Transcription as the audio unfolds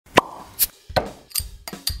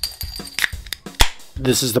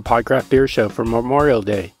This is the Podcraft Beer Show for Memorial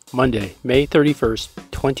Day, Monday, May 31st,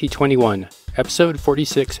 2021. Episode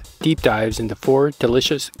 46 deep dives into 4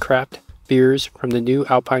 delicious craft beers from the new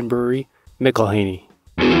Alpine brewery, McILHENNY.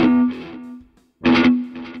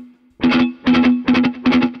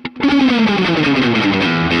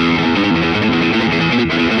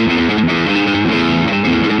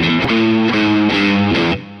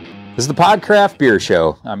 This is the Podcraft Beer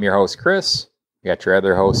Show. I'm your host, Chris. We got your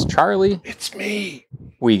other host, Charlie. It's me.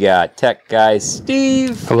 We got tech guy,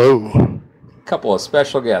 Steve. Hello. A couple of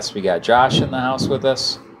special guests. We got Josh in the house with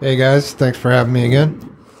us. Hey guys, thanks for having me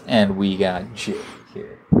again. And we got Jake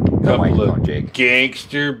here. Couple of Jake.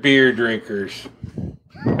 Gangster beer drinkers.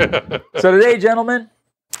 So today, gentlemen,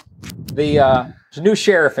 there's a new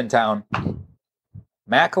sheriff in town.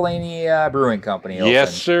 McILHENNY Brewing Company opened.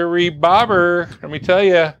 Yes, sirree, bobber. Let me tell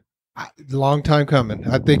you. Long time coming.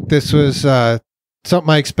 I think this was something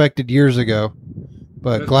I expected years ago,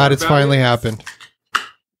 but That's glad it's finally happened.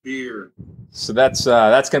 Beer. So that's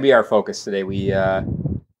going to be our focus today. We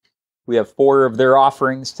have 4 of their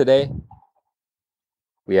offerings today.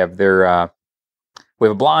 We have a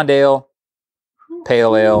blonde ale,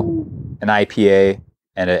 pale ale, an IPA,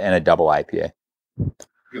 and a double IPA. I'm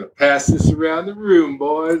going to pass this around the room,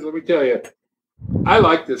 boys. Let me tell you. I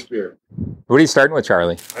like this beer. What are you starting with,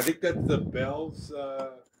 Charlie? I think that's the Bell's,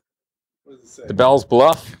 what does it say? The Bell's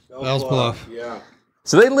Bluff? Bell's Bluff. Yeah.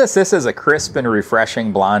 So they list this as a crisp and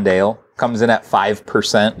refreshing blonde ale. Comes in at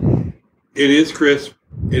 5%. It is crisp.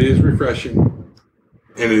 It is refreshing.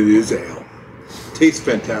 And it is ale. Tastes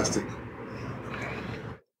fantastic.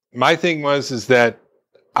 My thing is that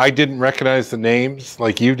I didn't recognize the names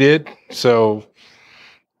like you did. So,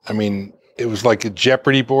 I mean, it was like a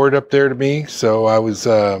Jeopardy board up there to me. So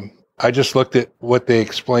I just looked at what they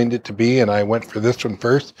explained it to be, and I went for this one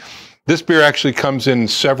first. This beer actually comes in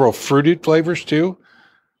several fruited flavors too.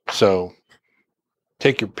 So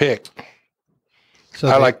take your pick. So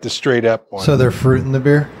I like the straight up one. So they're fruit in the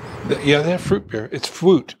beer? Yeah, they have fruit beer. It's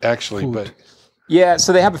fruit actually, Fruit. but Yeah,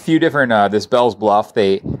 so they have a few different, this Bell's Bluff.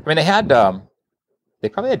 They probably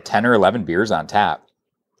had 10 or 11 beers on tap.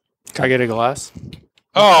 Can I get a glass?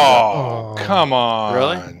 oh, Oh. come on.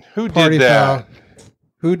 Really? Who Party did that? foul.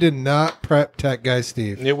 Who did not prep tech guy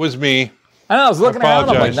Steve? It was me. I know, I was looking around, I'm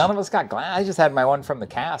like, apologize. none of us got glass. I just had my one from the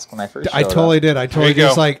cask when I first I showed totally up. did. I you totally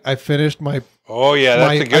go. just I finished my Oh yeah,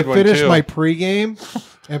 that's a good one too. I finished my pregame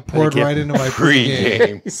and poured Get right into my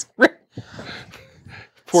pregame. pregame.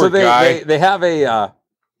 Poor So guy. they have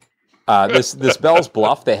this Bell's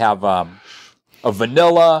Bluff. They have a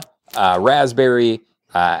vanilla, raspberry,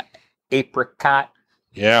 apricot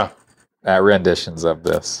Yeah, renditions of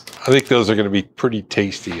this. I think those are going to be pretty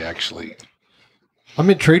tasty, actually. I'm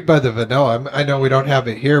intrigued by the vanilla. I know we don't have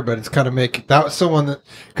it here, but it's kind of that was someone that,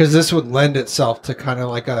 because this would lend itself to kind of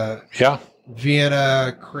like a Yeah,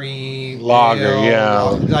 Vienna cream Lager, ale. yeah.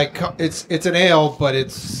 Like it's an ale, but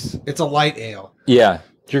it's a light ale. Yeah.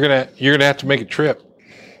 you're gonna have to make a trip.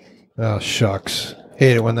 Oh shucks,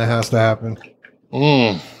 hate it when that has to happen.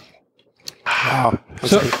 Mm. Wow.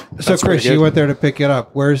 So That's Chris, pretty you good. went there to pick it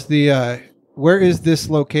up. Where is this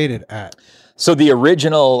located at? So the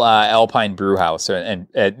original Alpine brew house, and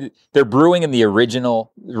they're brewing in the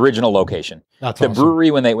original location. That's The awesome.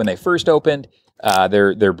 brewery when they first opened,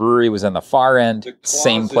 their brewery was in the far end,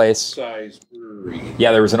 same place. Size brewery.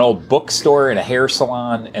 Yeah, there was an old bookstore and a hair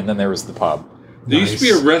salon, and then there was the pub. There used to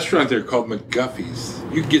be Nice. a restaurant there called McGuffey's.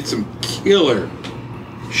 You could get some killer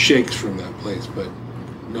shakes from that place, but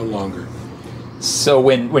no longer. So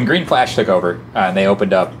when Green Flash took over and they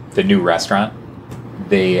opened up the new restaurant,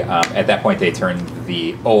 they at that point they turned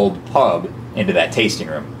the old pub into that tasting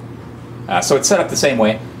room. So it's set up the same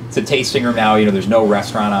way. It's a tasting room now. There's no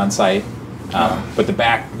restaurant on site, but the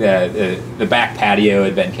back patio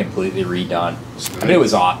had been completely redone. I mean, it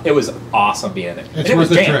was awesome being there. And It's it was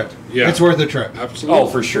worth the jammed. trip. Yeah. It's worth the trip. Absolutely. Oh,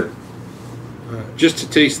 for sure. Just to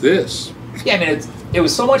taste this. Yeah, I mean, it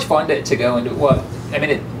was so much fun to go into what I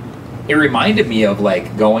mean. It reminded me of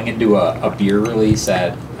like going into a beer release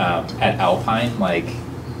at Alpine like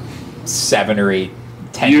 7 or 8,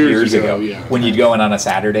 10 years ago. Yeah. When you'd go in on a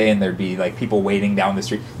Saturday and there'd be like people waiting down the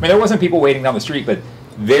street. I mean, there wasn't people waiting down the street, but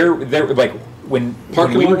there like when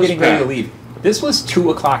Parking we lot were was getting ready to packed. leave. This was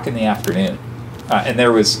 2:00 in the afternoon, and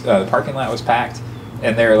there was the parking lot was packed.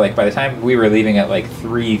 And there, like by the time we were leaving at like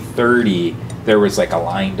 3:30, there was like a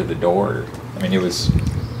line to the door. I mean, it was.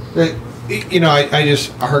 I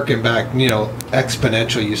just harken back.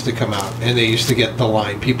 Exponential used to come out, and they used to get the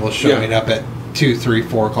line. People showing up at 2, 3,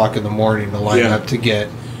 4 o'clock in the morning to line Yeah. up to get,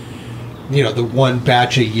 the one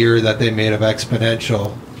batch a year that they made of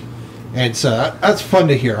Exponential. And so that's fun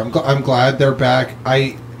to hear. I'm glad they're back.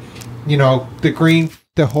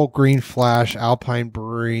 The whole Green Flash Alpine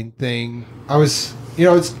Brewing thing. I was,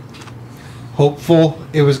 it's hopeful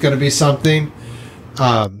it was going to be something,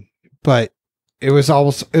 but it was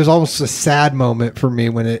almost a sad moment for me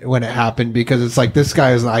when it happened, because it's like, this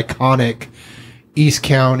guy is an iconic East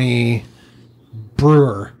County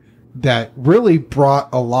brewer that really brought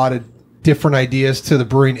a lot of different ideas to the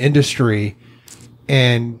brewing industry,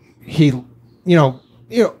 and he, whatever,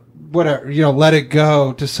 let it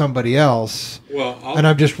go to somebody else. Well, and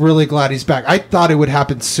I'm just really glad he's back. I thought it would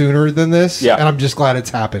happen sooner than this, Yeah. and I'm just glad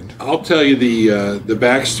it's happened. I'll tell you the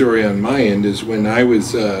backstory on my end is when I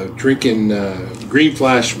was drinking Green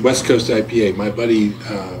Flash West Coast IPA. My buddy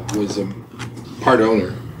was a part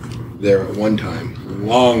owner there at one time,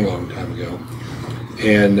 long time ago,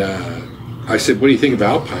 and I said, "What do you think of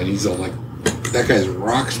Alpine?" He's all like, "That guy's a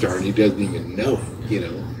rock star, and he doesn't even know,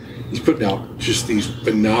 He's putting out just these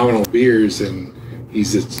phenomenal beers, and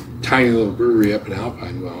he's this tiny little brewery up in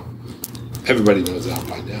Alpine." Well, everybody knows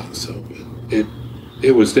Alpine now, so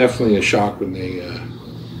it was definitely a shock when they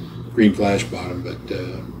Green Flash bought them, but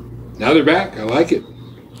now they're back. I like it.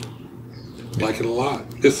 Like it a lot.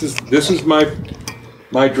 This is my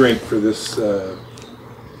drink for this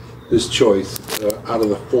this choice. Out of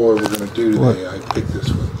the 4 we're going to do today, I picked this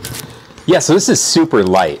one. Yeah, so this is super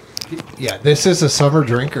light. Yeah, this is a summer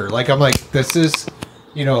drinker. This is,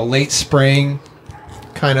 a late spring,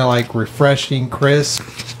 kind of like refreshing, crisp.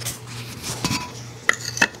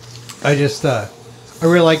 I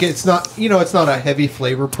really like it. It's not, it's not a heavy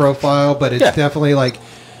flavor profile, but it's definitely like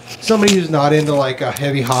somebody who's not into like a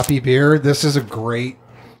heavy hoppy beer. This is a great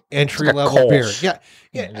entry level beer. Yeah.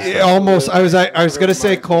 Almost. I was gonna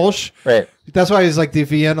say Kolsch. Right. That's why it's like the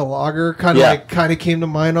Vienna Lager kind of came to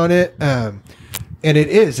mind on it. And it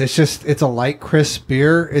is. It's a light, crisp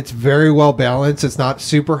beer. It's very well balanced. It's not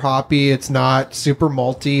super hoppy. It's not super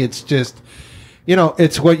malty. It's just,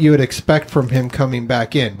 it's what you would expect from him coming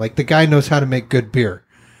back in. Like, the guy knows how to make good beer.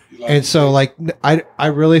 And so, like, I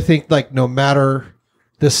really think, like, no matter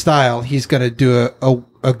the style, he's going to do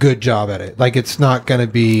a good job at it. Like, it's not going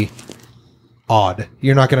to be odd.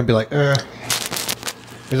 You're not going to be like,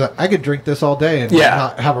 He's like, I could drink this all day and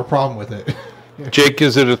not have a problem with it. Jake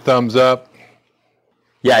gives it a thumbs up.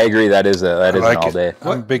 Yeah, I agree. That is an all day.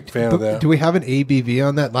 I'm a big fan of that. Do we have an ABV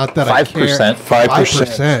on that? Not that 5%. I care.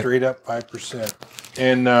 5%. Straight up 5%.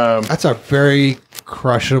 And that's a very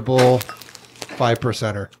crushable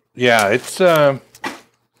 5%er. yeah, it's I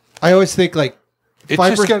always think like it's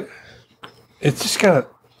 5%.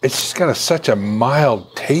 just got such a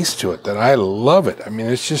mild taste to it that I love it. I mean,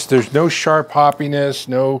 it's just, there's no sharp hoppiness,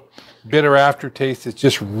 no bitter aftertaste. It's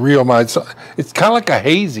just real mild. It's kind of like a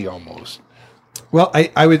hazy almost. Well,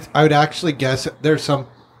 I would actually guess there's some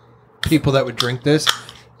people that would drink this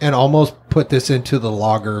and almost put this into the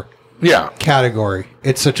lager category.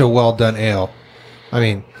 It's such a well done ale. I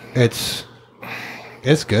mean, it's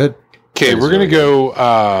good. Okay, we're gonna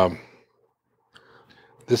go.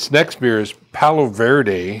 This next beer is Palo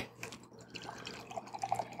Verde,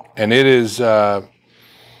 and it is. This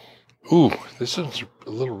is a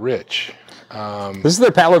little rich. This is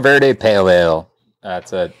their Palo Verde Pale Ale.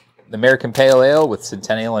 It's an American Pale Ale with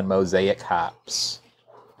Centennial and Mosaic hops.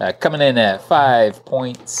 Coming in at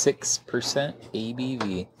 5.6%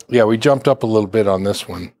 ABV. Yeah, we jumped up a little bit on this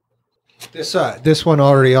one. This one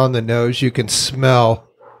already on the nose, you can smell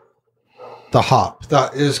the hop.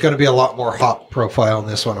 There's going to be a lot more hop profile in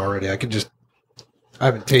this one already. I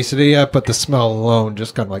haven't tasted it yet, but the smell alone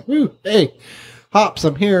just kind of like, woo, hey, hops,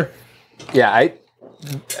 I'm here. Yeah, I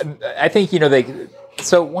think,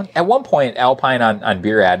 at one point, Alpine on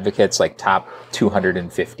Beer Advocate's like top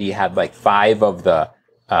 250 had like 5 of the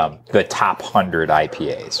top 100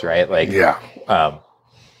 IPAs, right?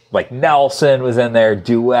 Like Nelson was in there,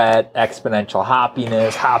 Duet, Exponential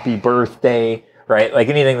Hoppiness, Hoppy Birthday, right? Like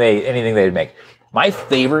anything they'd make. My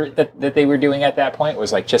favorite that they were doing at that point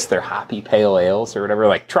was like just their hoppy pale ales or whatever,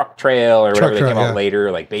 like Truck Trail or whatever they came out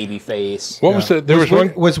later, like Babyface. What was it? There was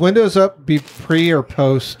one. Was Windows Up be pre or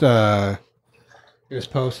post? It was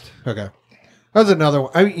post. Okay, that was another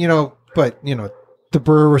one. The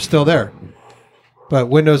brewer was still there, but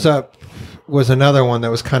Windows Up was another one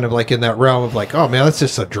that was kind of like in that realm of like, oh man, that's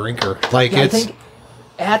just a drinker. Like I think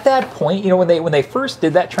at that point, when they first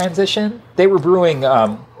did that transition, they were brewing.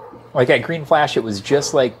 Like at Green Flash, it was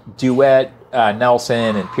just like Duet,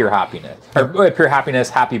 Nelson, and Pure Happiness. Or Pure Happiness,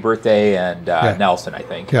 Happy Birthday, and Nelson, I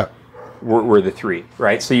think. Yeah. Were the 3,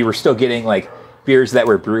 right? So you were still getting like beers that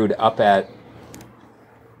were brewed up at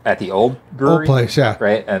the old brewery. Old place, yeah.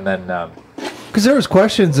 Right? And then Because there was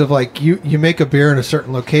questions of like you make a beer in a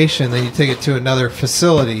certain location, then you take it to another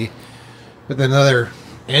facility with another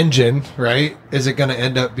engine, right? Is it going to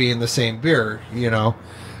end up being the same beer? You know,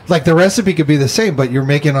 like the recipe could be the same, but you're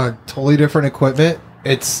making on totally different equipment.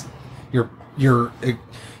 It's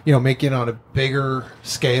you're making on a bigger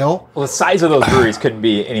scale. Well, the size of those breweries couldn't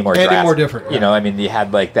be any more different. Yeah. You know, I mean, you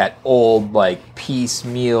had like that old like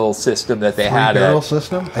piecemeal system that they had. Barrel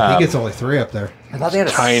system. I think it's only 3 up there. I thought they had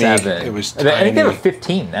a tiny. 7. It was tiny. I think they were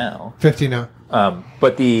 15 now. 50 now. But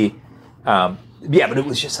but it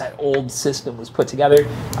was just that old system was put together.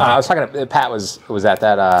 I was talking to Pat was at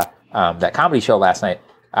that comedy show last night.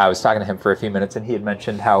 I was talking to him for a few minutes, and he had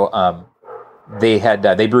mentioned how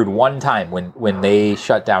they brewed one time when they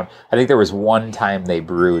shut down. I think there was one time they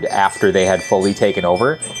brewed after they had fully taken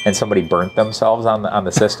over, and somebody burnt themselves on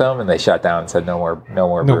the system, and they shut down and said no more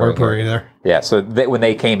brewing there. Yeah, so when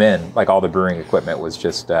they came in, like all the brewing equipment was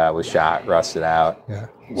just was shot, rusted out. Yeah.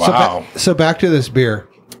 Wow. So back to this beer.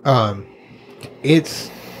 It's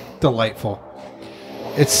delightful.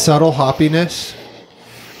 It's subtle hoppiness.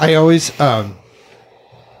 I always damn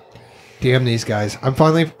these guys.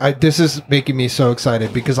 This is making me so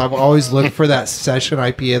excited because I've always looked for that session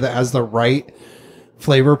IPA that has the right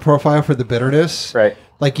flavor profile for the bitterness. Right.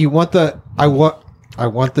 Like I want the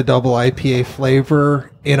double IPA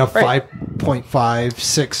flavor in a 5.5,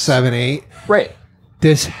 6, 7, 8. Right.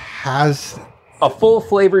 This has a full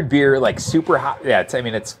flavored beer, like super hot. Yeah,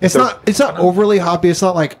 it's not overly hoppy. It's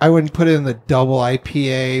not like I wouldn't put it in the double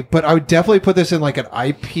IPA, but I would definitely put this in like an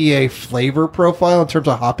IPA flavor profile in terms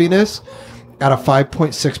of hoppiness at a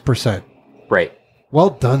 5.6%. Right. Well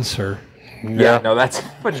done, sir. Yeah, no, that's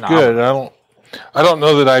phenomenal. Good. I don't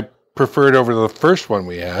know that I prefer it over the first one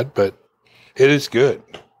we had, but it is good.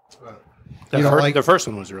 The first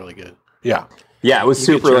one was really good. Yeah. Yeah, it was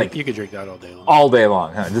You could drink that all day long. All day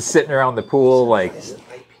long, huh? Just sitting around the pool, like.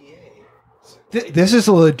 This is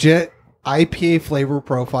a legit IPA flavor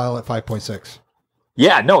profile at 5.6.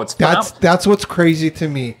 Yeah, no, it's phenomenal. That's what's crazy to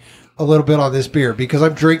me a little bit on this beer because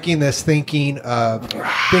I'm drinking this thinking of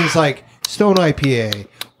things like Stone IPA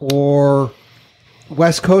or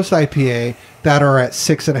West Coast IPA that are at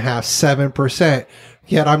 6.5%, 7%.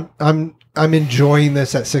 Yet I'm enjoying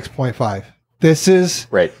this at 6.5. This is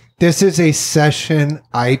right. This is a session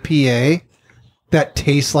IPA that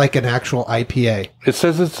tastes like an actual IPA. It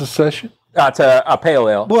says it's a session? It's a pale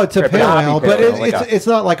ale. Well, it's a pale ale, but it's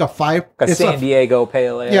not like a 5. It's San Diego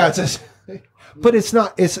pale ale. Yeah, but it's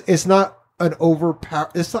not. It's not an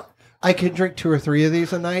overpower. It's not. I can drink 2 or 3 of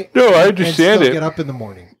these a night. No, I understand and still it. Get up in the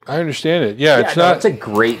morning. I understand it. Yeah, it's not. It's a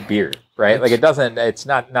great beer, right? Like it doesn't. It's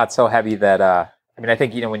not so heavy that. I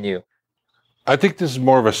think when you. I think this is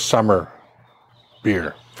more of a summer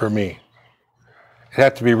beer for me. It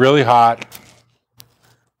had to be really hot.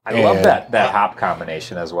 I love that hop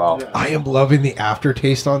combination as well. I am loving the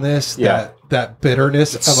aftertaste on this. Yeah. That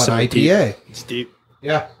bitterness of an IPA. It's deep.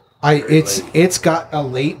 Yeah. It's got a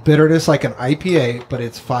late bitterness like an IPA, but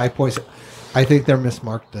it's 5.6. I think they're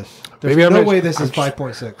mismarked this. There's no way this is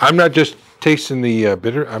 5.6. I'm not just tasting the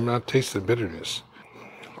bitter. I'm not tasting bitterness.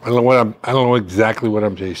 I don't know exactly what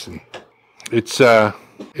I'm tasting. It's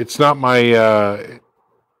not my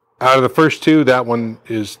out of the first 2, that one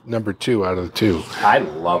is number 2 out of the 2. I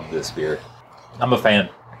love this beer. I'm a fan.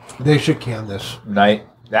 They should can this. I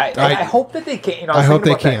hope that they can. I hope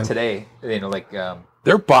they can today.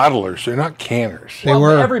 They're bottlers. They're not canners.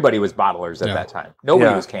 Everybody was bottlers at that time.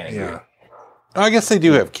 Nobody was canning beer. I guess they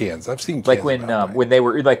do have cans. I've seen cans when they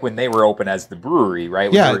were open as the brewery,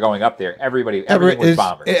 right? When we were going up there, everything was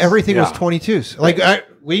bombers. Everything was 22s. Like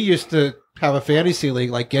we used to have a fantasy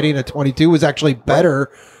league. Like getting a 22 was actually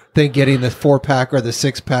better than getting the 4-pack or the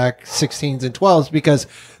 6-pack, 16s and 12s because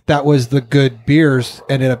that was the good beers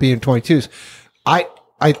ended up being 22s. I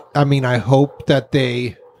hope that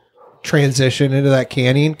they transition into that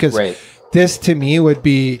canning because this to me would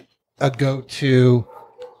be a go-to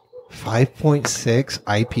 5.6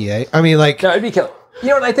 IPA. I mean, like, no, it'd be killer.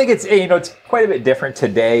 And I think it's it's quite a bit different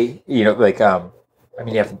today. You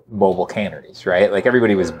have mobile canneries, right? Like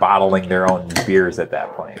everybody was bottling their own beers at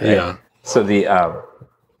that point. Right? Yeah. So the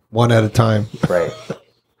one at a time, right?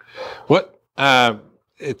 What?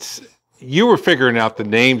 You were figuring out the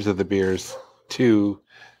names of the beers to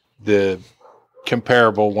the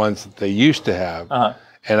comparable ones that they used to have.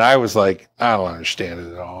 And I was like, I don't understand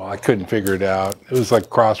it at all. I couldn't figure it out. It was like a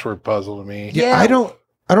crossword puzzle to me. Yeah, I don't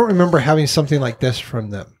remember having something like this from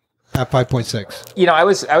them at 5.6. I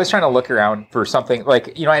was trying to look around for something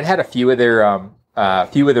like I'd had a few of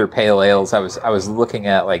their pale ales. I was looking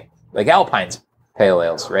at like Alpine's pale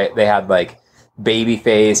ales, right? They had like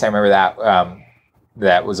Babyface. I remember that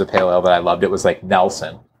that was a pale ale that I loved. It was like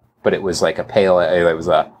Nelson, but it was like a pale ale. It was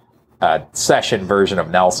a session version of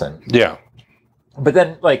Nelson. Yeah. But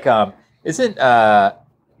then, like, isn't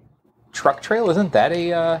Truck Trail? Isn't that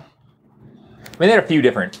a? I mean, they had a few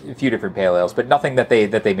different pale ales, but nothing that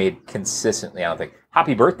they made consistently. I don't think.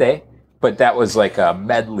 Happy Birthday, but that was like a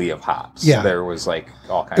medley of hops. Yeah, there was like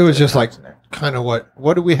all kinds. It was of just like in there. Kind of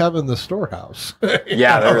what do we have in the storehouse?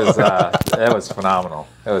 Yeah, there was. That was phenomenal.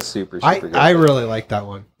 That was super good. I really like that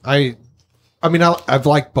one. I mean, I've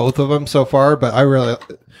liked both of them so far, but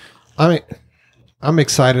I'm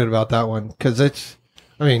excited about that one because it's.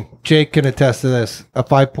 I mean, Jake can attest to this. A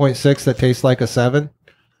 5.6 that tastes like a 7.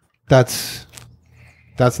 That's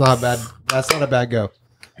not bad. That's not a bad go.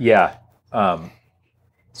 Yeah.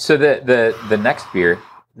 So the next beer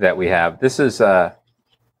that we have, this is it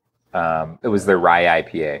was their rye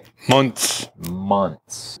IPA. Months.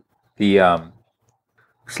 The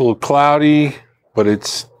it's a little cloudy, but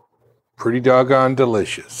it's pretty doggone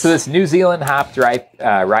delicious. So this New Zealand hopped rye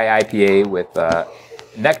IPA with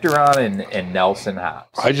Nectaron and Nelson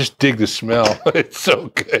hops. I just dig the smell. It's so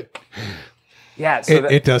good. Yeah, so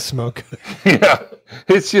it does smell good. Yeah,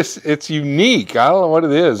 it's unique. I don't know what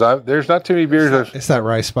it is. There's not too many beers. It's that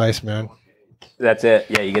rye spice, man. That's it.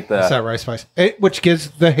 Yeah, you get It's that rye spice, which gives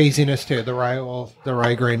the haziness too. The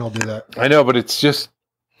rye grain will do that. I know, but it's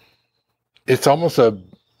almost a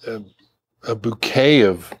bouquet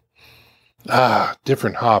of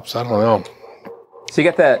different hops. I don't know. So you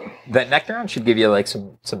get that Nectaron should give you like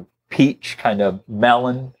some peach kind of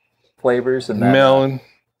melon flavors and that. Melon.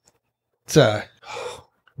 It's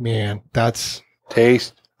man, that's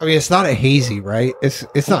taste. I mean, it's not a hazy, right? It's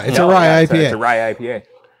not. It's No, a rye yeah, IPA. It's a rye IPA.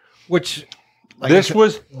 Which This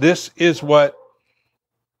is what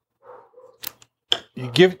you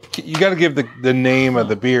give. You got to give the name of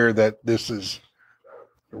the beer that this is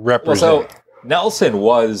representing. Well, so Nelson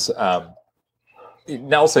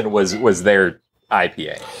was their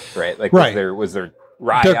IPA, right? Like right. was their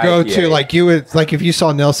rye their go IPA. to, like you would like if you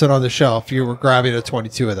saw Nelson on the shelf, you were grabbing a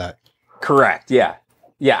 22 of that. Correct. Yeah.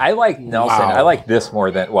 Yeah. I like Nelson. Wow. I like this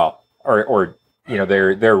more than or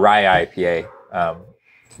their rye IPA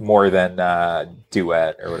more than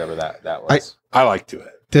Duet or whatever that was. I like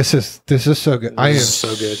Duet. This is so good. I am so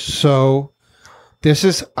good. So this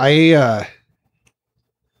is I'm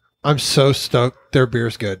so stoked their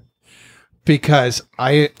beer's good because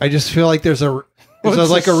I just feel like there's a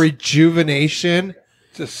rejuvenation.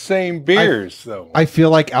 It's the same beers though. I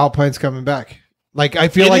feel like Alpine's coming back. Like I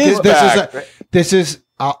feel It like is back. this is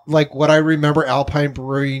like what I remember Alpine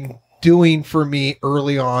Brewing doing for me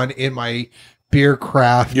early on in my beer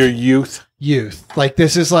craft. Your youth. Like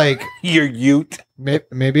this is like Your youth.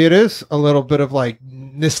 maybe it is a little bit of like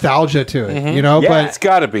nostalgia to it, Mhm. you know. Yeah. But It's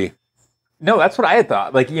got to be. No, that's what I had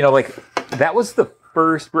thought. Like, like that was the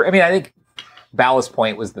first I mean, I think Ballast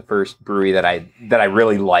Point was the first brewery that I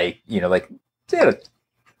really liked, like they had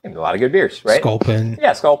a lot of good beers, right? Sculpin.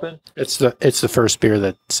 Yeah, Sculpin. It's the first beer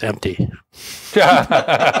that's empty.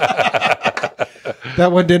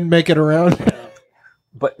 That one didn't make it around.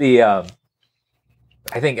 But I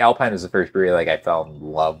think Alpine was the first brewery like I fell in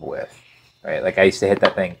love with, right? Like I used to hit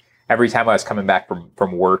that thing every time I was coming back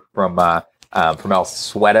from work from El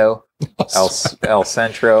Sueto, El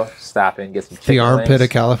Centro, stop in, get some chicken The armpit wings. of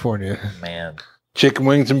California. Man. Chicken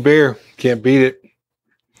wings and beer. Can't beat it.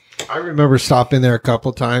 I remember stopping there a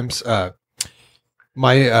couple times.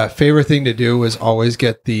 My favorite thing to do was always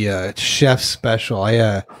get the chef special.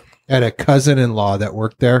 I had a cousin-in-law that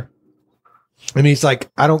worked there, and he's like,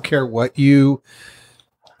 "I don't care what you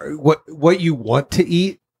want to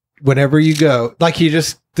eat whenever you go." Like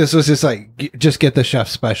this was just like, just get the chef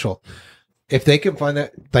special. If they can find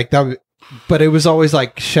that, like that. But it was always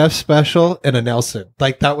like chef special and a Nelson.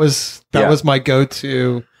 Like that was my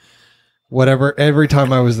go-to. Whatever, every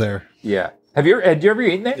time I was there. Yeah. Had you ever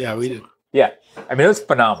eaten there? Yeah, we did. Yeah. I mean, it was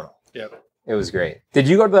phenomenal. Yep. It was great. Did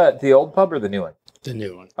you go to the old pub or the new one? The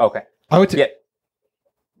new one. Okay. I would. Yeah,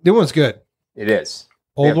 New one's good. it is.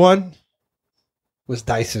 Old Yeah. one was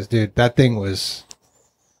Dice's, dude. That thing was.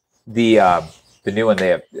 The new one, they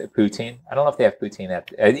have poutine. I don't know if they have poutine at.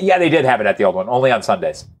 Yeah, they did have it at the old one, only on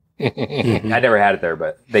Sundays. I never had it there,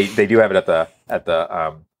 but they do have it at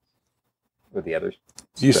the with the others.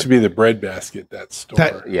 It used to be the bread basket, that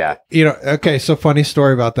store. Yeah. Okay, so funny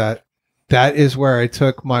story about that. That is where I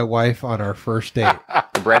took my wife on our first date.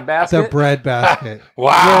 The bread basket. The bread basket.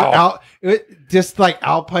 Wow. Just like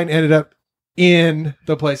Alpine ended up in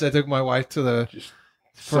the place I took my wife to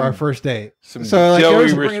for our first date. Some So like Joey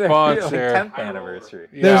there's, response there. 10th anniversary.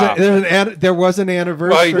 Yeah. there was an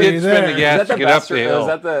anniversary Well, he did spend there. the gas to get up the hill.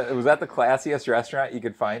 Was that the classiest restaurant you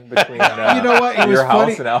could find between You know what? It was your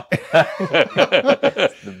house funny.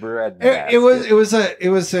 and the bread? It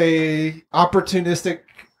was a opportunistic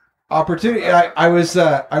opportunity. I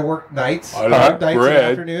worked nights, I like nights bread. and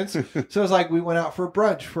afternoons. So it was like we went out for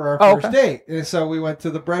brunch for our first date, and so we went to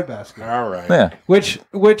the bread basket. All right. Yeah.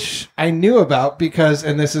 Which I knew about because,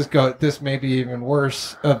 and this may be even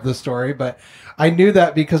worse of the story, but I knew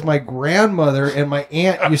that because my grandmother and my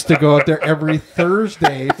aunt used to go up there every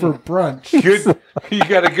Thursday for brunch. Good. You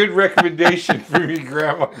got a good recommendation for your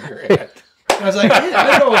grandma and your aunt. I was like, hey,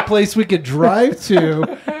 I know a place we could drive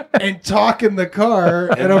to and talk in the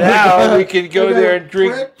car. And I'm now like, we can go there and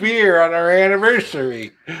drink beer on our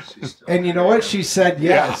anniversary. And you know what? She said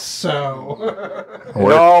yes. So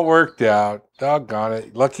It all worked out. Doggone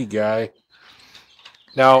it. Lucky guy.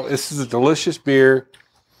 Now, this is a delicious beer.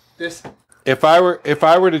 If I were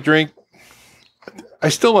to drink, I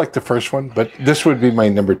still like the first one, but this would be my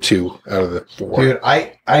number 2 out of the 4. dude,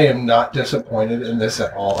 I am not disappointed in this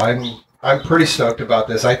at all. I'm pretty stoked about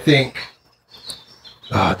this. I think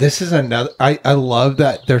this is another. I love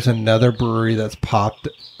that there's another brewery that's popped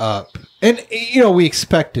up, and we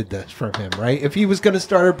expected this from him, right? If he was going to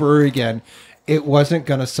start a brewery again, it wasn't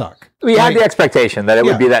going to suck. We had the expectation that it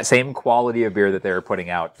Yeah. would be that same quality of beer that they were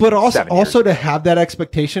putting out. But 7 years also ago. to have that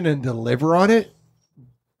expectation and deliver on it.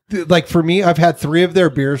 Like for me, I've had 3 of their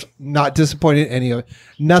beers, not disappointed in any of it.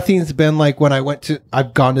 Nothing's been like when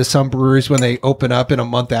I've gone to some breweries when they open up in a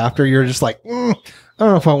month after, you're just like, I don't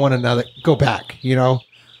know if I want another, go back,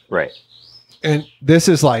 Right. And this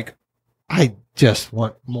is like, I just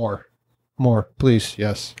want more, please.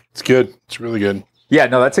 Yes. It's good. It's really good. Yeah,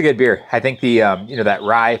 no, that's a good beer. I think the that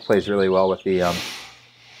rye plays really well with the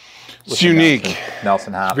It's unique.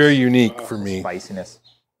 Nelson hops. Very unique for me. Spiciness.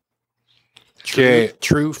 Okay.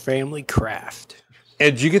 True family craft.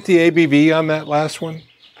 And did you get the ABV on that last one?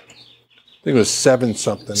 I think it was 7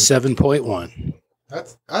 something. 7.1.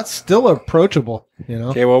 That's still approachable,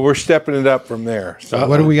 Okay, well, we're stepping it up from there. So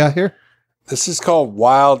What do we got here? this is called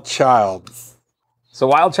Wild Child. So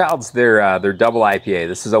Wild Child's their double IPA.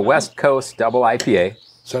 This is a West Coast double IPA.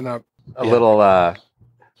 So now,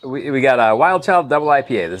 We got a Wild Child double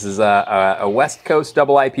IPA. This is a West Coast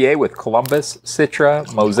double IPA with Columbus,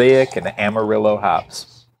 Citra, Mosaic, and Amarillo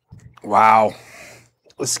hops. wow.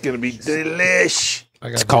 This is going to be delish.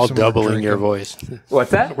 It's called doubling your voice.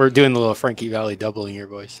 What's that? We're doing the little Frankie Valley doubling your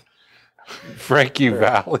voice. Frankie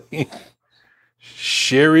Valley.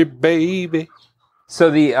 Sherry baby. So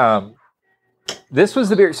the this was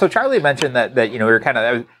the beer. So Charlie mentioned that we were kind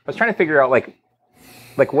of. I was trying to figure out like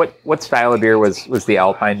what style of beer was the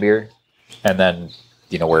Alpine beer, and then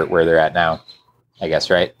where they're at now, I guess,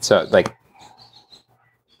 right? So like,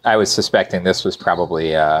 I was suspecting this was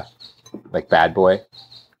probably like Bad Boy,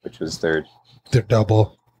 which was their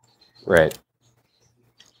double. right.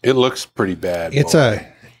 It looks pretty bad.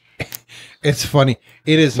 It's funny.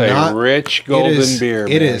 It is It's not a rich golden beer.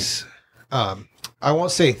 It man. is. I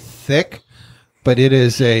won't say thick, but it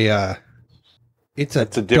is a. It's a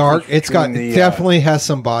difference dark. It between definitely has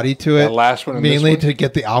some body to it. That last one, and mainly this one? to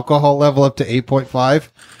get the alcohol level up to 8.5.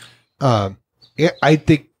 I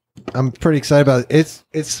think I'm pretty excited about it.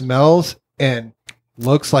 It smells and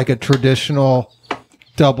looks like a traditional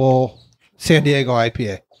double San Diego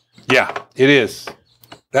IPA. Yeah, it is.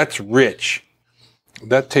 That's rich.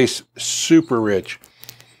 That tastes super rich.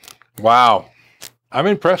 Wow. I'm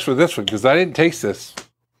impressed with this one because I didn't taste this.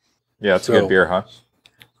 Yeah, it's a good beer, huh?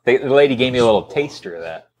 The lady gave me a little taster of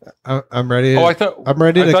that. I'm ready. I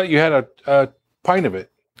thought you had a pint of it.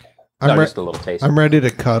 Just a little taster. I'm ready to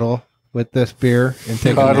cuddle with this beer and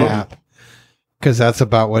take a nap because that's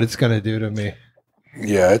about what it's going to do to me.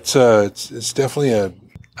 Yeah, it's definitely a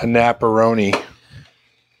naparoni.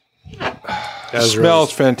 It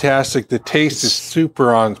smells fantastic. The taste is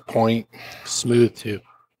super on point. Smooth too.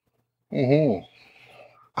 Mm-hmm.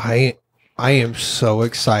 I am so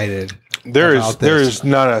excited. There is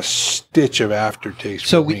not a stitch of aftertaste.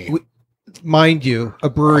 So for me. we mind you, a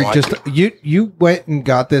brewery you went and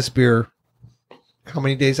got this beer. How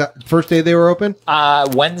many days out? First day they were open?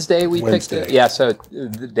 Wednesday picked it. Yeah, so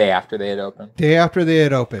the day after they had opened. Day after they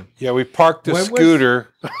had opened. Yeah, we parked the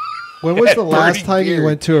scooter. When was the last Burning time beer. you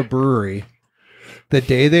went to a brewery? The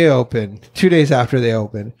day they opened, 2 days after they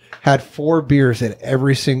opened, had 4 beers and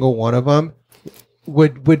every single one of them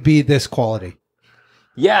would be this quality.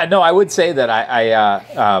 Yeah, no, I would say that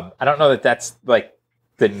I don't know that that's like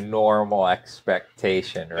the normal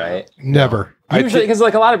expectation, right? Never. Usually, because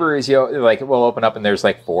like a lot of breweries, like will open up and there's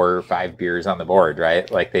like 4 or 5 beers on the board, right?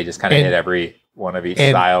 Like they just kind of hit every one of each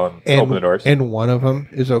style and open the doors. And one of them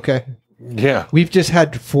is okay. Yeah. We've just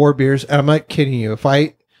had 4 beers, and I'm not kidding you.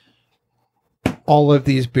 All of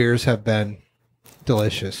these beers have been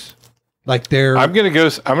delicious. Like they're. I'm gonna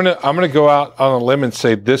go out on a limb and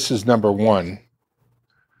say this is number 1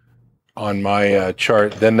 on my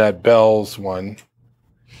chart. Then that Bell's one.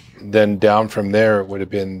 Then down from there it would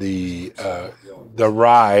have been the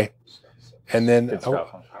rye, and then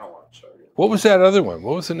what was that other one?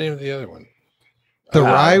 What was the name of the other one? The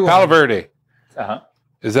rye one. Palo Verde. Uh-huh.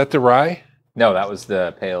 Is that the rye? No, that was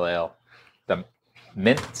the pale ale. The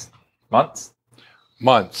months. Months.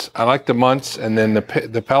 I like the months, and then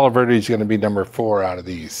the Palo Verde is going to be number 4 out of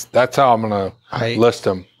these. That's how I'm going to list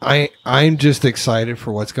them. I'm just excited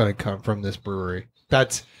for what's going to come from this brewery.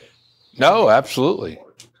 No, absolutely.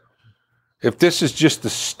 If this is just the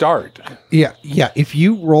start. Yeah. If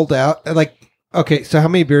you rolled out, okay, so how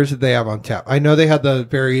many beers did they have on tap? I know they had the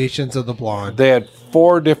variations of the blonde. They had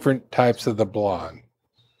 4 different types of the blonde.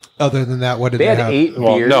 Other than that, what did they had have? 8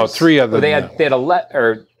 well, beers. No, 3 other they than had, that.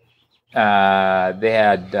 They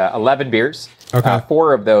had 11 beers. Okay.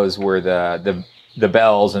 4 of those were the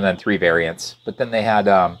Bells, and then 3 variants. But then they had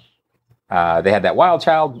that Wild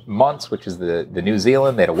Child Months, which is the New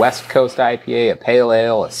Zealand. They had a West Coast IPA, a Pale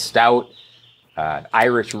Ale, a Stout, an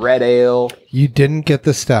Irish Red Ale. You didn't get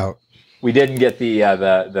the stout. We didn't get the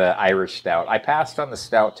Irish Stout. I passed on the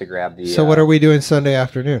Stout to grab the. So what are we doing Sunday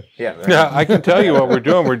afternoon? Yeah, I can tell you what we're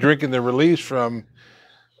doing. We're drinking the release from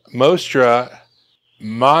Mostra,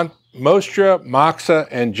 Moxa,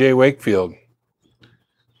 and Jay Wakefield.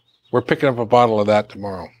 We're picking up a bottle of that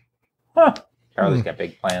tomorrow. Huh. Charlie's got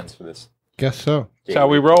big plans for this. Guess so. That's how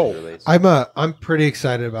we roll. Release. I'm pretty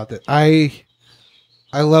excited about that.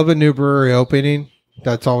 I love a new brewery opening.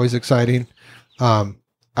 That's always exciting.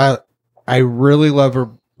 I really love a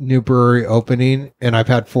new brewery opening, and I've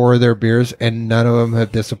had 4 of their beers, and none of them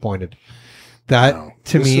have disappointed. That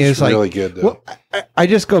to me is really like good. Though. Well, I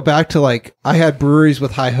just go back to I had breweries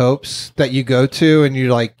with high hopes that you go to, and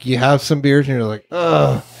you have some beers, and you're like,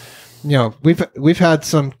 ugh. We've had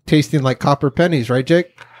some tasting like copper pennies, right,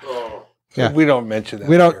 Jake? Yeah, we don't mention that.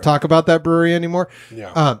 We don't talk about that brewery anymore.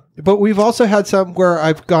 Yeah. But we've also had some where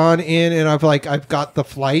I've gone in and I've got the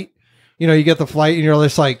flight. You get the flight and you're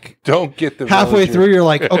just like, don't get the halfway through. You're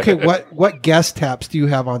like, okay, what guest taps do you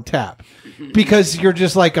have on tap? Because you're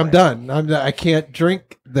just like, I'm done. I can't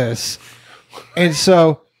drink this. And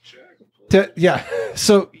so,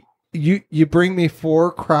 so you bring me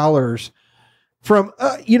 4 crowlers from,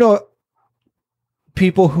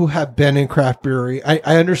 people who have been in craft brewery.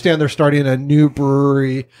 I understand they're starting a new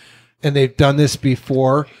brewery and they've done this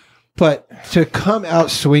before, but to come out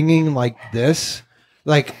swinging like this,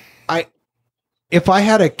 if I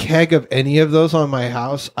had a keg of any of those on my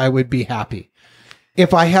house, I would be happy.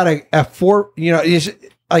 If I had a 4,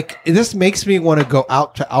 this makes me want to go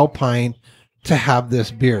out to Alpine to have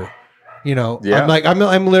this beer. Yeah.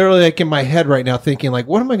 I'm literally in my head right now thinking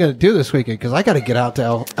what am I going to do this weekend? Because I got to get out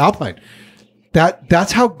to Alpine.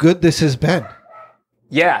 That's how good this has been.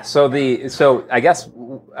 Yeah. So I guess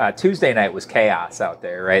Tuesday night was chaos out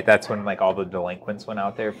there, right? That's when all the delinquents went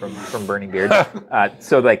out there from Burning Beard.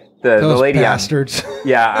 So the lady bastards.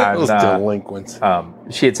 Those delinquents.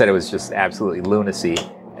 She had said it was just absolutely lunacy,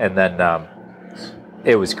 and then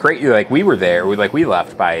it was crazy. We were there. We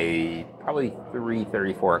left by probably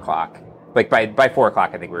 3:30, 4 o'clock. By 4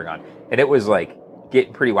 o'clock, I think we were gone, and it was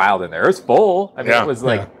getting pretty wild in there. It was full. I mean, it was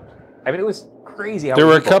it was crazy. How there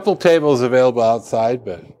were a couple tables available outside,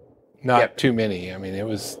 but not too many. I mean, there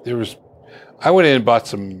was. I went in and bought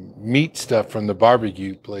some meat stuff from the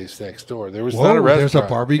barbecue place next door. There was not a restaurant. There's a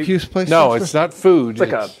barbecue place. No, it's not food.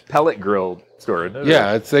 It's a pellet grill store. Isn't it?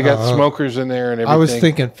 Yeah, they got smokers in there and everything. I was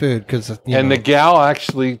thinking food because the gal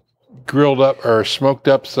actually grilled up or smoked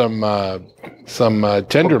up some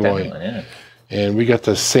tenderloin, and we got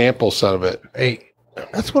to sample some of it. Hey.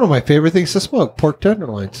 That's one of my favorite things to smoke, pork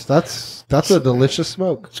tenderloins. That's a delicious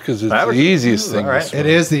smoke. It's because it's the easiest thing to smoke. It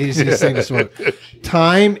is the easiest thing to smoke.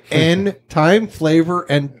 Time, flavor,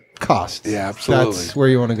 and cost. Yeah, absolutely. That's where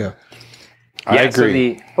you want to go. I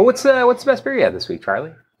agree. What's the best beer you had this week,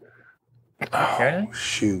 Charlie? Oh,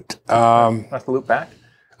 shoot. I'll have to loop back.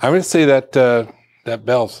 I'm going to say that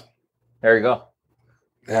Bell's. There you go.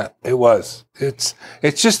 Yeah, it was. It's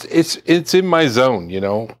in my zone,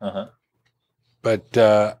 Uh-huh. But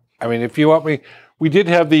I mean, if you want me, we did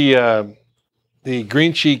have the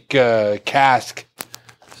Green Cheek cask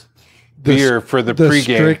beer for the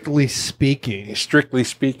pregame. Strictly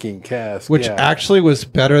speaking cask, which actually was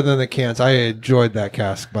better than the cans. I enjoyed that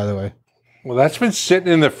cask, by the way. Well, that's been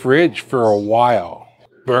sitting in the fridge for a while.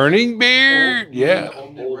 Burning beer, yeah.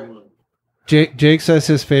 Jake says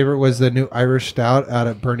his favorite was the new Irish Stout out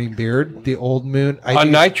of Burning Beard, the Old Moon.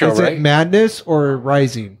 On Nitro, is right? It Madness or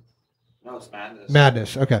Rising? No, it's Madness.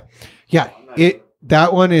 Madness. Okay, yeah.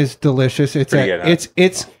 That one is delicious. It's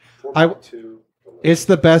it's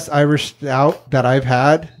the best Irish Stout that I've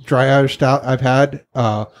had. Dry Irish Stout I've had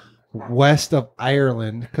west of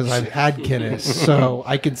Ireland because I've had Guinness, so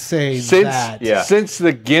I can say that. Yeah. Since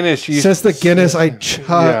the Guinness, since the Guinness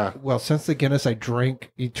I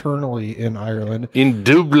drank eternally in Ireland, in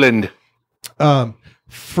Dublin.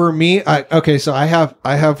 For me, so I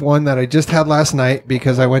have one that I just had last night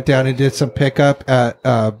because I went down and did some pickup at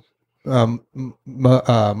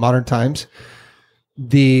Modern Times.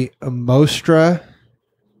 The Mostra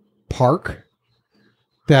Park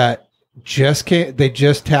that they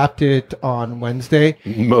just tapped it on Wednesday.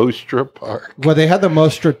 Mostra Park. Well, they had the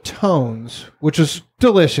Mostra Tones, which is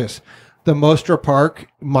delicious. The Mostra Park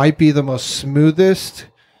might be the most smoothest,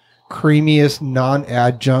 creamiest,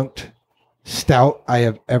 non-adjunct stout I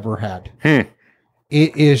have ever had.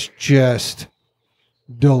 It is just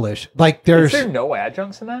delish. Like is there no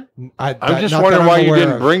adjuncts in that? I'm just wondering why you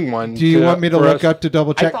didn't bring one. Do you want me to look up to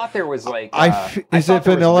double check? I thought there was like. Is it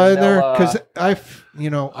vanilla in there? Because I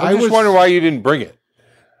was wondering why you didn't bring it.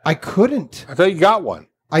 I couldn't. I thought you got one.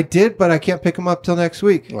 I did, but I can't pick them up till next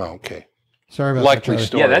week. Well, okay. Sorry about Likely that.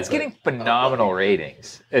 story. Yeah, that's getting phenomenal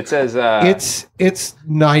ratings. It says it's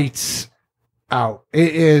nights out.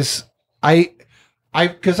 It is. I'm a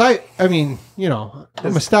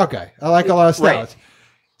stout guy. I like a lot of stouts. Right.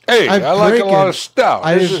 Hey, I like a lot of stout.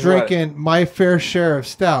 I was drinking my fair share of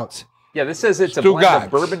stouts. Yeah, this says it's a blend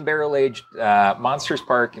of bourbon barrel-aged Monsters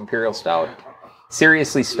Park Imperial Stout.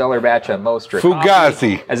 Seriously stellar batch of Mostra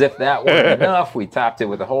Fugazi. Coffee. As if that weren't enough, we topped it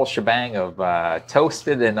with a whole shebang of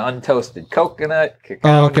toasted and untoasted coconut,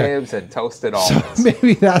 cacao nibs, and toasted almonds. So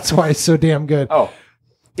maybe that's why it's so damn good. Oh,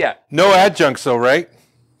 yeah. No adjuncts, though, right?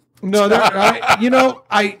 No,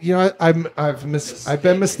 I've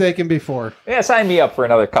been mistaken before. Yeah, sign me up for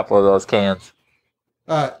another couple of those cans.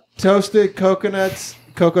 Toasted coconuts,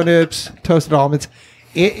 cocoa nibs, toasted almonds.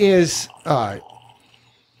 It is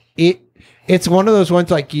it's one of those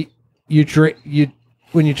ones like you drink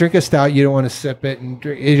when you drink a stout, you don't want to sip it and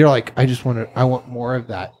drink, you're like, I want more of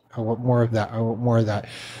that. I want more of that. I want more of that.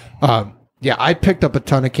 Yeah, I picked up a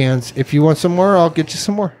ton of cans. If you want some more, I'll get you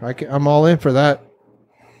some more. I'm all in for that.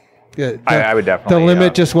 Yeah, I would definitely. The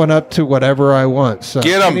limit just went up to whatever I want. So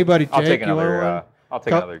get 'em. Anybody, Jake, I'll take another. I'll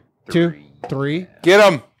take another 2, 3. Get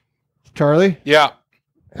them. Charlie? Yeah.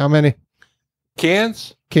 How many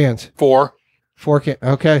cans? 4 cans.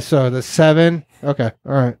 Okay, so the 7. Okay,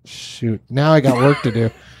 all right. Shoot, now I got work to do.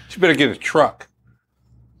 You better get a truck.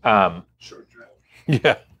 Yeah.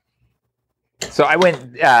 So I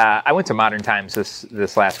went to Modern Times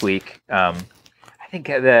this last week. I think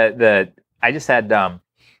I just had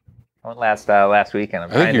I went last week, and I'm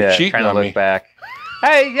trying to look back.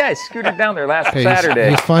 Hey, yeah, I scooted down there last Saturday.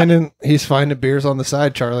 He's finding beers on the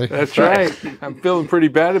side, Charlie. That's right. I'm feeling pretty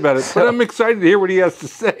bad about it, but I'm excited to hear what he has to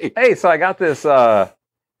say. Hey, so I got this. I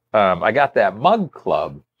got that mug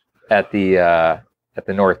club at the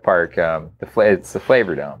North Park. It's the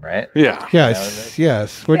Flavor Dome, right? Yeah. Yes.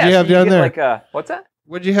 What'd you have down there? What's that?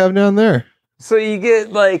 What'd you have down there? So you get.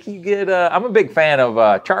 I'm a big fan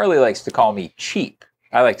of. Charlie likes to call me cheap.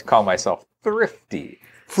 I like to call myself thrifty.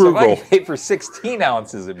 Frugal. So if I can pay for 16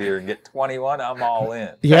 ounces of beer and get 21, I'm all in.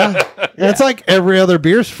 Yeah. It's like every other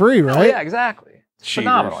beer's free, right? Oh, yeah, exactly.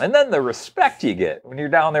 Phenomenal. And then the respect you get when you're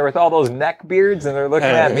down there with all those neck beards and they're looking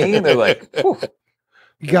at me and they're like, whew.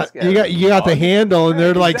 You got the handle, and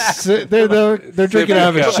they're like they're drinking out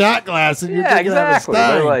of a shot glass, and you're drinking out of a stein.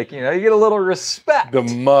 They're like, you get a little respect. The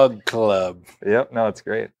Mug Club. Yep, no, it's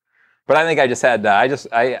great. But I think I just had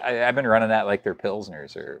I've been running that like they're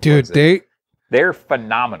pilsners or dude. They're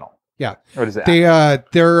phenomenal. Yeah. What is it?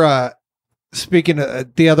 They're speaking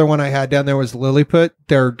of the other one I had down there was Lilliput.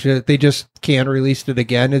 They just released it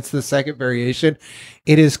again. It's the second variation.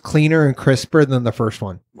 It is cleaner and crisper than the first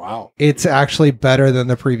one. Wow. It's actually better than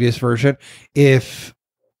the previous version. I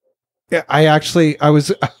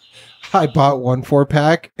bought 1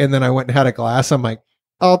 4-pack and then I went and had a glass. I'm like,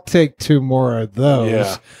 I'll take 2 more of those.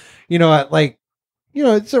 Yeah.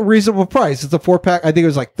 It's a reasonable price. It's a 4-pack. I think it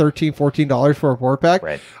was like $13-14 for a 4-pack.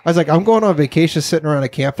 Right. I was like, I'm going on vacation sitting around a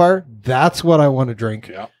campfire. That's what I want to drink.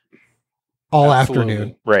 Yeah. All Absolutely.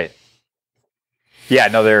 afternoon. Right. Yeah,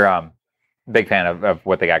 no, they're big fan of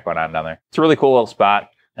what they got going on down there. It's a really cool little spot.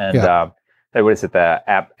 And what is it? The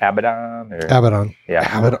Abaddon? Abaddon.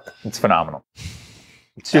 Yeah, Abaddon. it's phenomenal.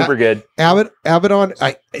 It's super good. Abaddon.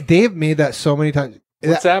 They have made that so many times.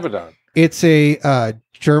 What's Abaddon? It's a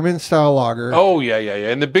German style lager. Oh yeah.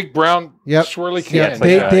 And the big brown swirly can.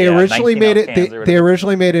 Yeah, they originally made it. They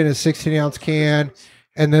originally made it in a 16-ounce can,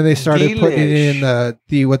 and then they started putting it in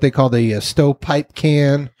the what they call the stovepipe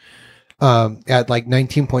can at like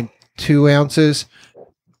 19.2 ounces.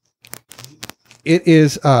 It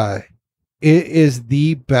is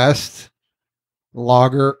the best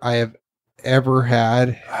lager I have ever had,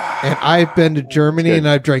 and I've been to Germany and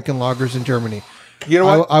I've drank in lagers in Germany. You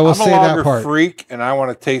know what? I will say I'm a that part. freak, and I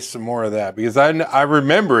want to taste some more of that because I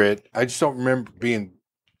remember it. I just don't remember being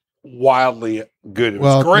wildly good. It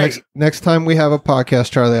was great. Next time we have a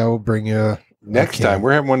podcast, Charlie, I will bring you. Next time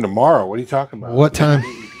we're having one tomorrow. What are you talking about? What time?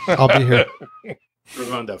 I'll be here. We're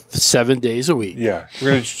going to 7 days a week. Yeah, we're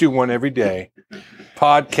going to just do one every day.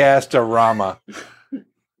 Podcast-a-rama.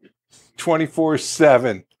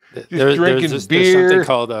 24/7. Drinking beer. There's something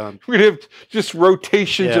called we have just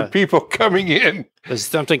rotations of people coming in. There's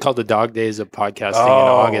something called the Dog Days of Podcasting in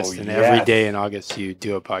August, and every day in August you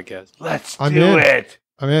do a podcast. Let's do it.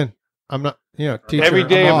 I'm in. I'm not. Teacher, every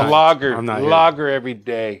day of lager. I'm not lager every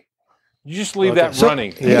day. You just leave that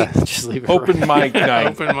running. Yeah, just leave it open running. Mic night.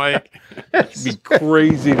 Open mic. It'd be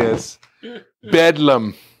craziness.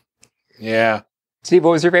 Bedlam. Yeah. Steve,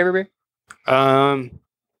 what was your favorite beer?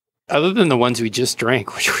 Other than the ones we just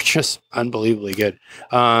drank, which were just unbelievably good.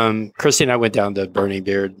 Christy and I went down to Burning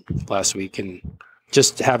Beard last week and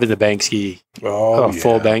just having the Banksy,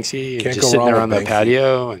 full Banksy, and just sitting there on the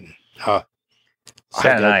patio. And it's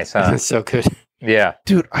kind of nice, huh? It's so good. Yeah.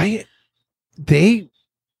 Dude,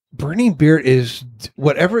 Burning Beard is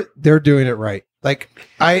whatever they're doing it right. Like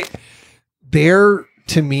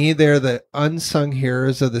to me, they're the unsung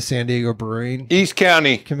heroes of the San Diego Brewing East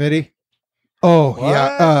County Committee. Oh, what?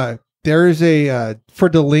 Yeah. There's for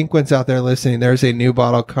delinquents out there listening, there's a new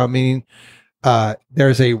bottle coming.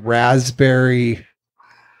 There's a raspberry.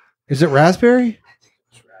 Is it raspberry?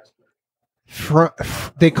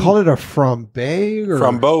 They call it a frambe or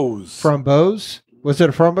framboise. Framboise? Was it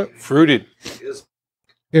a framboise? Fruited.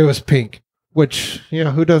 It was pink, which,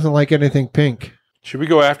 who doesn't like anything pink? Should we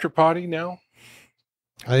go after potty now?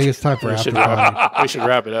 I think it's time for after potty. We should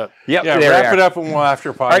wrap it up. Yep, yeah, wrap it up and we'll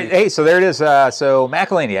after potty. All right, hey, so there it is. So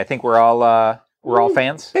McILHENNY, I think we're all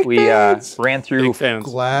fans. Big we fans. Ran through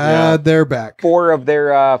Glad they're back. four of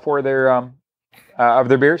their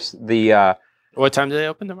beers. The what time do they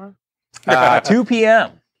open tomorrow? 2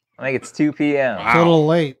 p.m. I think it's 2 p.m. Wow. A little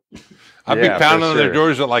late. I'll be pounding on their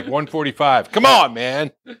doors at like 1:45. Come on,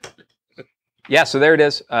 man. Yeah, so there it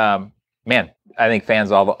is. Man, I think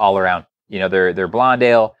fans all around. Their blonde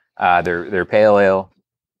ale, their pale ale,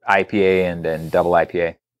 IPA and double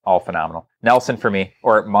IPA, all phenomenal. Nelson for me,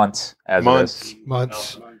 or Months as it is.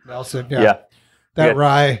 Months. Nelson. Yeah. That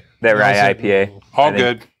rye. That rye IPA. All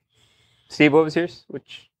good. Steve, what was yours?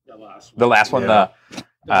 The last one. The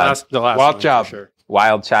last Wild Child. Sure.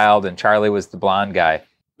 Wild Child, and Charlie was the blonde guy.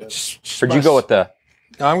 Where'd you go with the?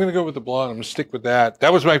 I'm going to go with the blonde. I'm going to stick with that.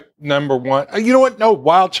 That was my number one. You know what? No,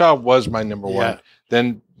 Wild Child was my number one.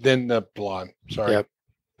 Then the blonde. Sorry. Yep.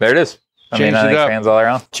 There it is. I think fans all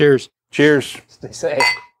around. Cheers. Cheers. They say.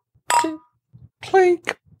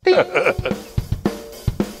 Clink.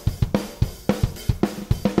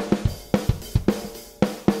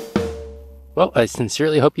 Well, I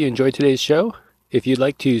sincerely hope you enjoyed today's show. If you'd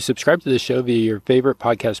like to subscribe to the show via your favorite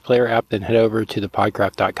podcast player app, then head over to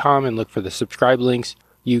thepodcraft.com and look for the subscribe links.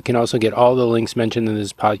 You can also get all the links mentioned in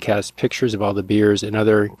this podcast, pictures of all the beers, and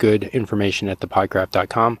other good information at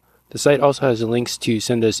thepodcraft.com. The site also has links to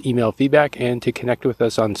send us email feedback and to connect with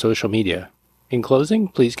us on social media. In closing,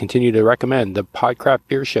 please continue to recommend the Podcraft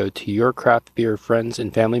Beer Show to your craft beer friends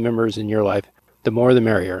and family members in your life. The more the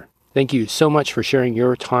merrier. Thank you so much for sharing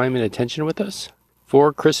your time and attention with us.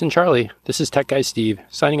 For Chris and Charlie, this is Tech Guy Steve,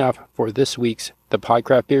 signing off for this week's The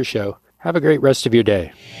Podcraft Beer Show. Have a great rest of your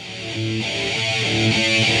day.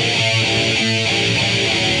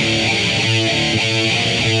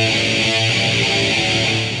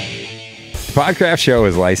 The Podcraft Show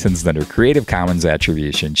is licensed under Creative Commons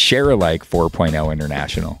Attribution Share Alike 4.0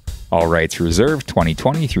 International. All rights reserved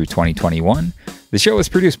 2020 through 2021. The show is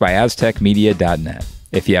produced by AztecMedia.net.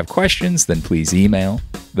 If you have questions, then please email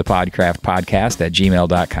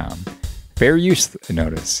thepodcraftpodcast@gmail.com. Fair use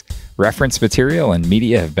notice. Reference material and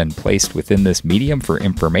media have been placed within this medium for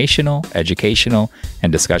informational, educational,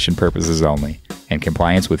 and discussion purposes only, in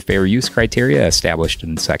compliance with fair use criteria established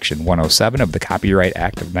in Section 107 of the Copyright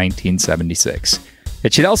Act of 1976.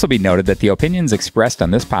 It should also be noted that the opinions expressed on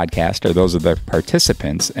this podcast are those of the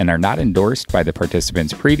participants and are not endorsed by the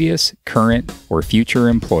participants' previous, current, or future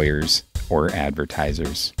employers or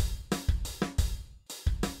advertisers.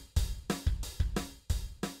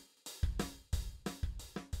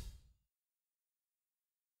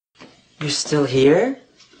 You're still here?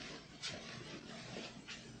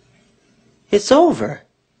 It's over.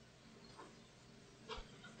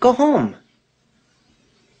 Go home.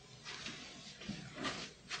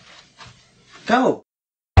 Go.